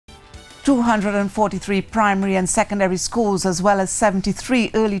243 primary and secondary schools as well as 73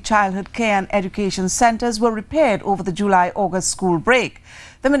 early childhood care and education centres were repaired over the July-August school break.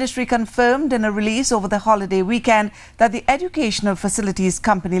 The ministry confirmed in a release over the holiday weekend that the Educational Facilities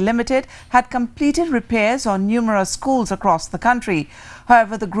Company Limited had completed repairs on numerous schools across the country.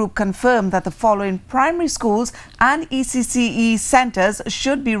 However, the group confirmed that the following primary schools and ECCE centres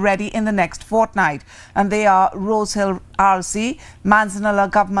should be ready in the next fortnight, and they are Rosehill RC, Manzanilla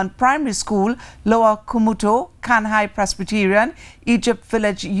Government Primary School, Lower Kumuto, Kanhai Presbyterian, Egypt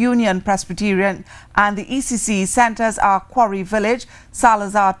Village Union Presbyterian, and the ECC centres are Quarry Village,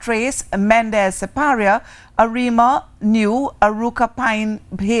 Salazar Trace, Mendez Separia, Arima, New, Aruka Pine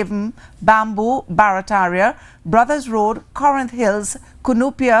Haven, Bamboo, Barataria, Brothers Road, Corinth Hills,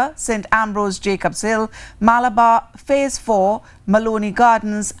 Cunupia, St. Ambrose Jacobs Hill, Malabar, Phase 4, Maloney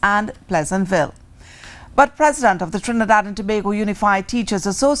Gardens and Pleasantville. But President of the Trinidad and Tobago Unified Teachers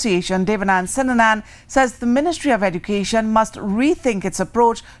Association, Devanand Sinanan, says the Ministry of Education must rethink its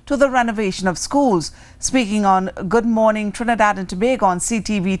approach to the renovation of schools. Speaking on Good Morning Trinidad and Tobago on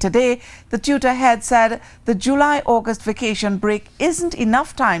CTV today, the Ttuta head said the July-August vacation break isn't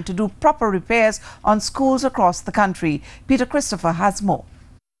enough time to do proper repairs on schools across the country. Peter Christopher has more.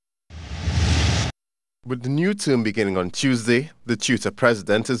 With the new term beginning on Tuesday, the Ttuta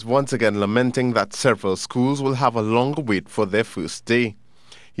president is once again lamenting that several schools will have a longer wait for their first day.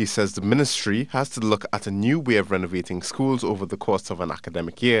 He says the ministry has to look at a new way of renovating schools over the course of an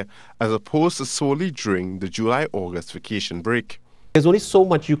academic year, as opposed to solely during the July-August vacation break. There's only so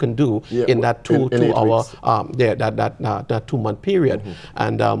much you can do in that that 2 month period.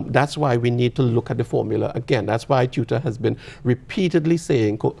 And that's why we need to look at the formula again. That's why Ttuta has been repeatedly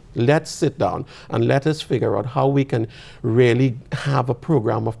saying, let's sit down and let us figure out how we can really have a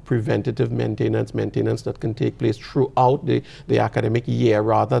program of preventative maintenance that can take place throughout the academic year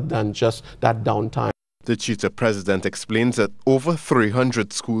rather than just that downtime. The Ttuta president explains that over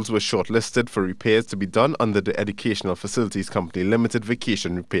 300 schools were shortlisted for repairs to be done under the Educational Facilities Company Limited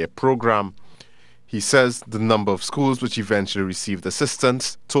Vacation Repair Program. He says the number of schools which eventually received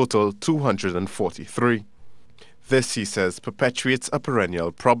assistance totaled 243. This, he says, perpetuates a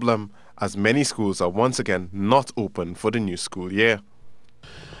perennial problem, as many schools are once again not open for the new school year.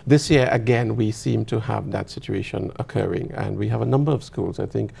 This year, again, we seem to have that situation occurring, and we have a number of schools. I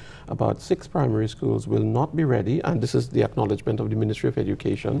think about 6 primary schools will not be ready, and this is the acknowledgement of the Ministry of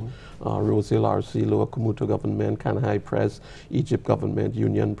Education. Rosehill RC, Lower Kumuto Government, Kanhai Press, Egypt Government,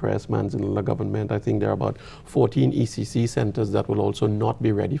 Union Press, Manzanilla Government. I think there are about 14 ECC centers that will also not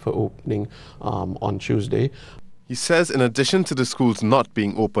be ready for opening on Tuesday. He says in addition to the schools not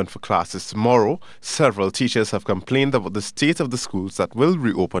being open for classes tomorrow, several teachers have complained about the state of the schools that will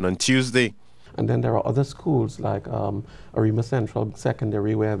reopen on Tuesday. And then there are other schools like Arima Central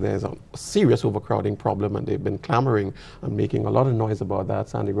Secondary, where there's a serious overcrowding problem, and they've been clamoring and making a lot of noise about that.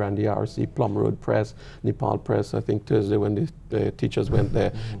 Sandy Grande RC, Plum Road Press, Nepal Press. I think Thursday when the teachers went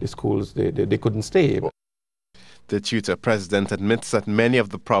there, the schools, they couldn't stay. The Ttuta president admits that many of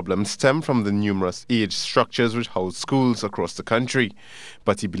the problems stem from the numerous age structures which house schools across the country,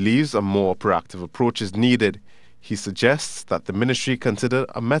 but he believes a more proactive approach is needed. He suggests that the ministry consider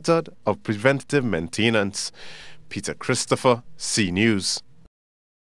a method of preventative maintenance. Peter Christopher, C News.